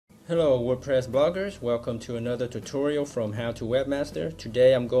Hello WordPress bloggers, welcome to another tutorial from How to Webmaster.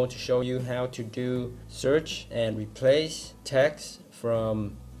 Today I'm going to show you how to do search and replace text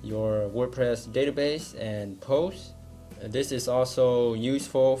from your WordPress database and posts. This is also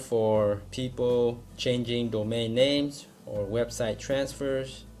useful for people changing domain names or website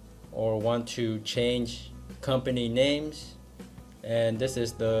transfers or want to change company names. And this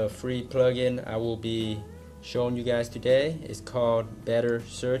is the free plugin I will be showing you guys today. It's called Better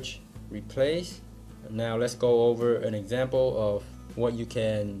Search Replace. Now let's go over an example of what you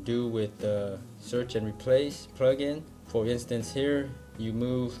can do with the Search and Replace plugin. For instance, here you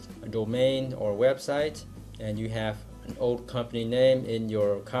move a domain or website and you have an old company name in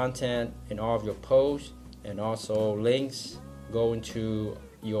your content in all of your posts, and also links going to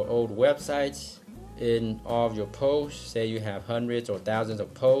your old websites in all of your posts. Say you have hundreds or thousands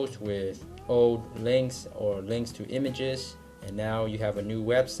of posts with old links or links to images, and now you have a new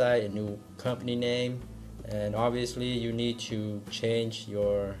website, a new company name, and obviously you need to change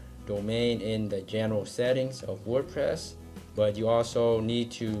your domain in the general settings of WordPress, but you also need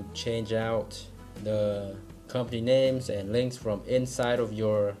to change out the company names and links from inside of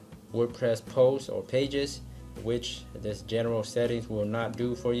your WordPress posts or pages, which this general settings will not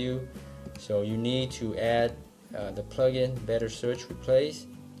do for you. So you need to add the plugin Better Search Replace,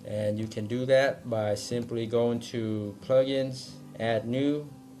 and you can do that by simply going to plugins, add new,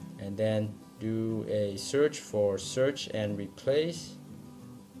 and then do a search for search and replace,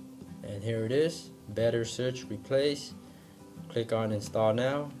 and here it is, Better Search Replace. Click on install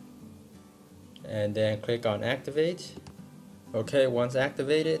now and then click on activate. Okay, once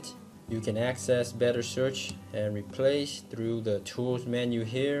activated, you can access Better Search and Replace through the tools menu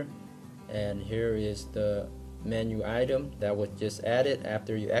here, and here is the menu item that was just added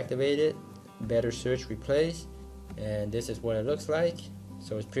after you activate it, Better Search Replace, and this is what it looks like.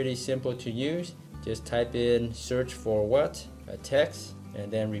 So it's pretty simple to use. Just type in search for what, a text,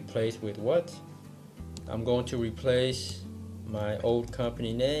 and then replace with what. I'm going to replace my old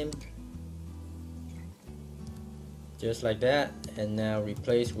company name just like that, and now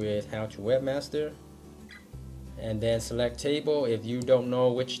replace with How to Webmaster, and then select table. If you don't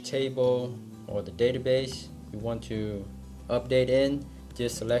know which table or the database you want to update in,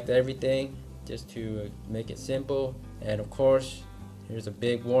 just select everything just to make it simple. And of course, here's a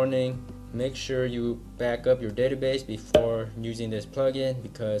big warning: make sure you back up your database before using this plugin,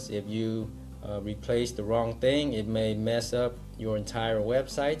 because if you replace the wrong thing, it may mess up your entire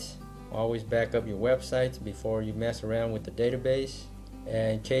website. Always back up your website before you mess around with the database.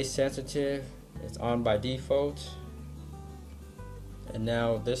 And case sensitive, it's on by default. And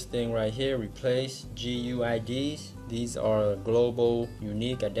now this thing right here, replace GUIDs. These are global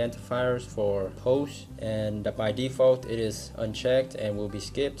unique identifiers for posts, and by default it is unchecked and will be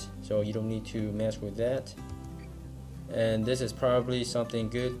skipped, so you don't need to mess with that. And this is probably something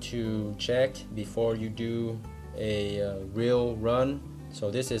good to check before you do a real run. So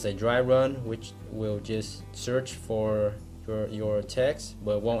this is a dry run, which will just search for your text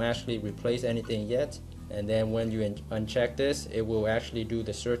but won't actually replace anything yet. And then when you uncheck this, it will actually do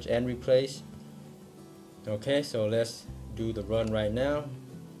the search and replace. Okay, so let's do the run right now.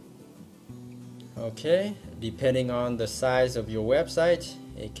 Okay, depending on the size of your website,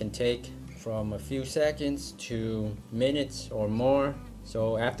 it can take from a few seconds to minutes or more.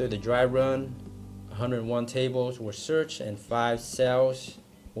 So after the dry run, 101 tables were searched and 5 cells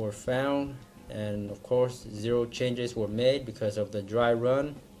were found, and of course 0 changes were made because of the dry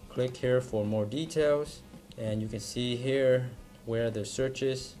run. Click here for more details, and you can see here where the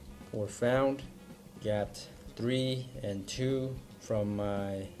searches were found. Got 3 and 2 from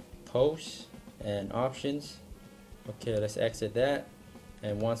my posts and options. Okay, let's exit that.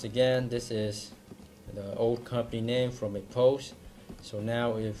 And once again, this is the old company name from a post. So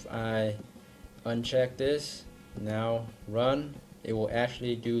now if I uncheck this, now run, it will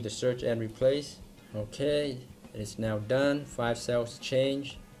actually do the search and replace. Okay, it's now done. 5 cells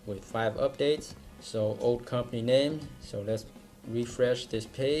changed with 5 updates. So old company name. So let's refresh this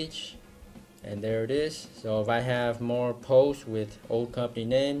page, and there it is. So if I have more posts with old company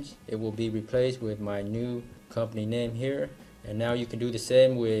names, it will be replaced with my new company name here. And now you can do the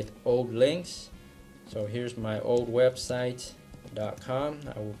same with old links. So here's my old website.com.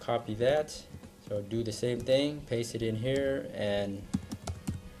 I will copy that. So do the same thing, paste it in here, and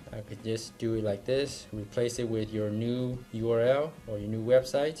I could just do it like this. Replace it with your new URL or your new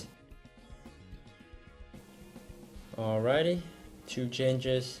website. Alrighty, 2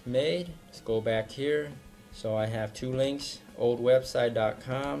 changes made. Let's go back here. So I have 2 links,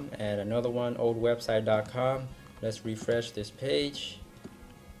 oldwebsite.com and another one, oldwebsite.com. Let's refresh this page.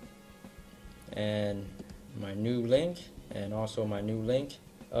 and my new link, and also my new link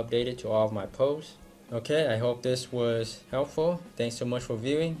updated to all of my posts. Okay, I hope this was helpful. Thanks so much for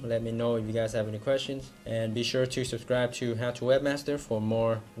viewing. Let me know if you guys have any questions, and be sure to subscribe to How to Webmaster for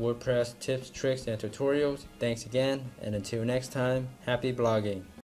more WordPress tips, tricks, and tutorials. Thanks again, and until next time, happy blogging.